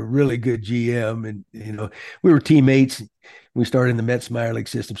was a really good GM, and we were teammates. We started in the Mets minor league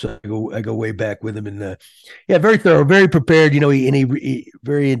system, so I go way back with him, and very thorough, very prepared. He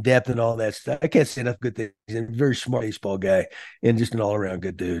very in depth and all that stuff. I can't say enough good things. He's a very smart baseball guy, and just an all around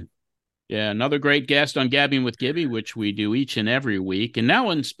good dude. Yeah, another great guest on Gabbing with Gibby, which we do each and every week. And now,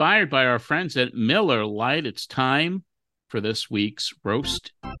 inspired by our friends at Miller Lite, it's time for this week's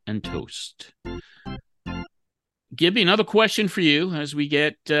Roast and Toast. Gibby, another question for you as we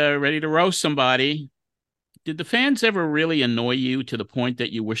get ready to roast somebody. Did the fans ever really annoy you to the point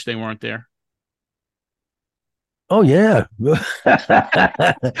that you wish they weren't there? Oh, yeah. but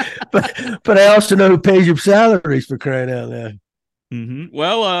I also know who pays your salaries, for crying out loud. Mm-hmm.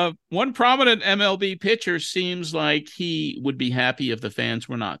 Well, one prominent MLB pitcher seems like he would be happy if the fans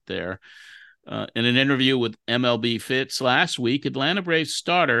were not there. In an interview with MLB Fits last week, Atlanta Braves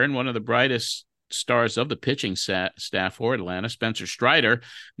starter and one of the brightest stars of the pitching staff for Atlanta, Spencer Strider,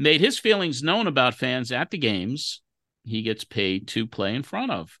 made his feelings known about fans at the games he gets paid to play in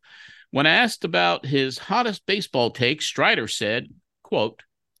front of. When asked about his hottest baseball take, Strider said, quote,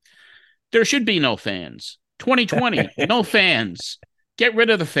 "There should be no fans. 2020, no fans. Get rid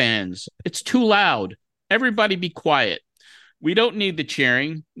of the fans. It's too loud. Everybody be quiet. We don't need the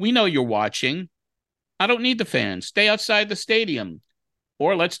cheering. We know you're watching. I don't need the fans. Stay outside the stadium.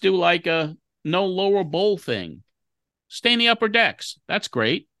 Or let's do like a no lower bowl thing. Stay in the upper decks. That's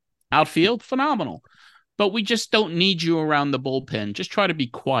great. Outfield, phenomenal. But we just don't need you around the bullpen. Just try to be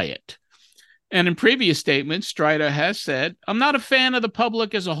quiet." And in previous statements, Strider has said, "I'm not a fan of the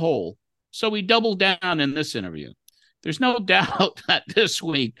public as a whole." So we doubled down in this interview. There's no doubt that this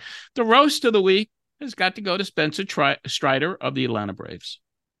week, the roast of the week has got to go to Spencer Strider of the Atlanta Braves.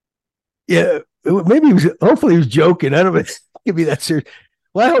 Yeah, maybe hopefully he was joking. I don't know if it could be that serious.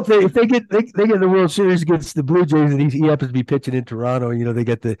 Well, I hope if they get the World Series against the Blue Jays, and he happens to be pitching in Toronto, and they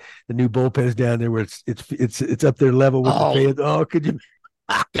got the new bullpens down there where it's up their level with the fans. Oh, could you?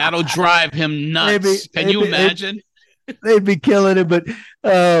 That'll drive him nuts. Can you imagine? They'd be killing it. But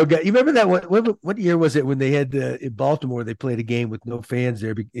oh god, you remember that what year was it when they had in Baltimore? They played a game with no fans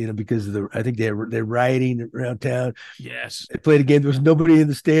there, because of I think they're rioting around town. Yes, they played a game. There was nobody in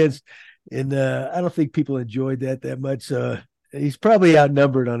the stands, and I don't think people enjoyed that much. So he's probably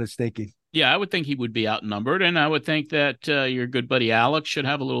outnumbered on his thinking. Yeah, I would think he would be outnumbered, and I would think that your good buddy Alex should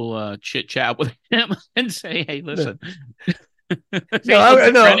have a little chit chat with him and say, "Hey, listen." No,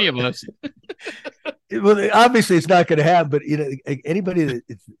 any of us. Well, obviously it's not going to happen, but anybody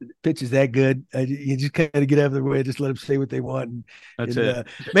that pitches that good, you just kind of get out of their way, just let them say what they want. That's it.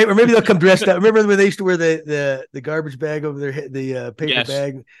 Maybe they'll come dressed up. Remember when they used to wear the garbage bag over their head, the paper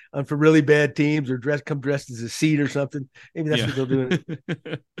bag for really bad teams, or come dressed as a seat or something. Maybe that's what they'll do.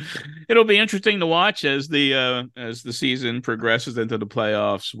 It'll be interesting to watch as the season progresses into the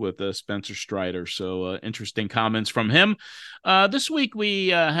playoffs with Spencer Strider. So interesting comments from him. This week we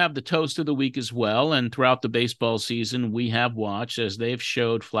have the toast of the week as well, and throughout the baseball season we have watched as they've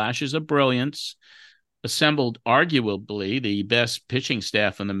showed flashes of brilliance, assembled arguably the best pitching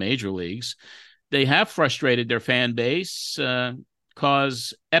staff in the major leagues. They have frustrated their fan base,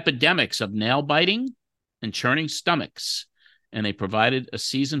 caused epidemics of nail biting and churning stomachs, and they provided a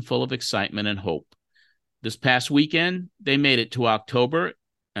season full of excitement and hope. This past weekend, they made it to October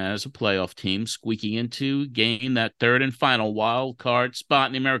as a playoff team, squeaking in to gain that third and final wild card spot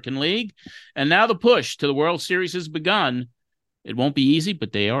in the American League. And now the push to the World Series has begun. It won't be easy,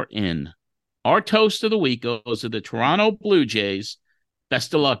 but they are in. Our toast of the week goes to the Toronto Blue Jays.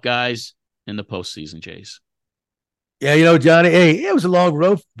 Best of luck, guys, in the postseason, Jays. Yeah, Johnny, hey, it was a long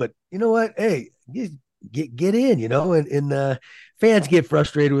road, but you know what? Hey, get in, and fans get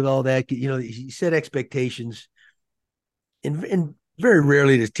frustrated with all that. You set expectations, and very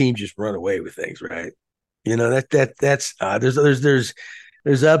rarely does team just run away with things, right? That's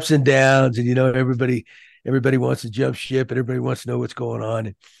there's ups and downs, and everybody wants to jump ship, and everybody wants to know what's going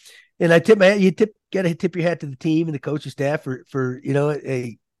on. And I gotta tip your hat to the team and the coaching staff for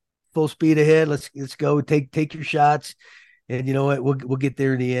a full speed ahead. Let's go. Take your shots, and you know what? We'll get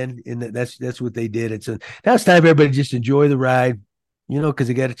there in the end. And that's what they did. And so now it's time everybody just enjoy the ride, because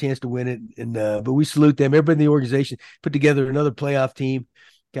they got a chance to win it. And but we salute them. Everybody in the organization put together another playoff team,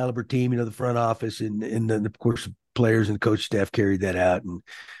 caliber team. The front office and of course the players and coach staff carried that out, and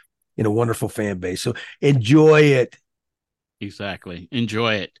wonderful fan base. So enjoy it. Exactly.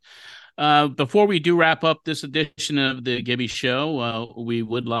 Enjoy it. Before we do wrap up this edition of the Gibby Show, we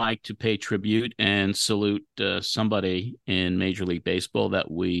would like to pay tribute and salute somebody in Major League Baseball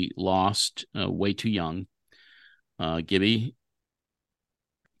that we lost way too young. Gibby,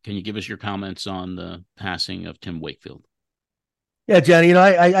 can you give us your comments on the passing of Tim Wakefield? Yeah, Johnny,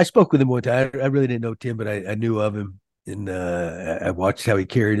 I spoke with him one time. I really didn't know Tim, but I knew of him, and I watched how he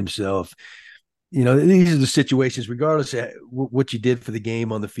carried himself. These are the situations, regardless of what you did for the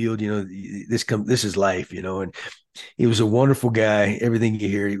game on the field, this is life, and he was a wonderful guy. Everything you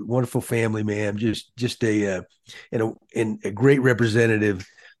hear, wonderful family man, just a great representative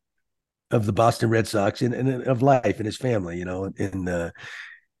of the Boston Red Sox and of life and his family, and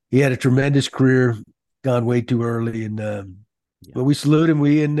he had a tremendous career, gone way too early. And, but we salute him.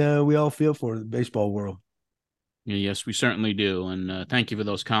 We all feel for the baseball world. Yes, we certainly do. And thank you for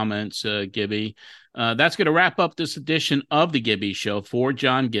those comments, Gibby. That's going to wrap up this edition of the Gibby Show. For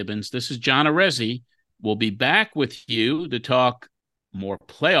John Gibbons, this is John Arezzi. We'll be back with you to talk more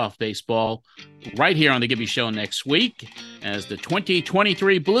playoff baseball right here on the Gibby Show next week as the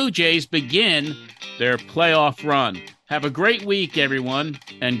 2023 Blue Jays begin their playoff run. Have a great week, everyone,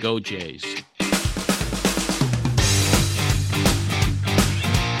 and go Jays.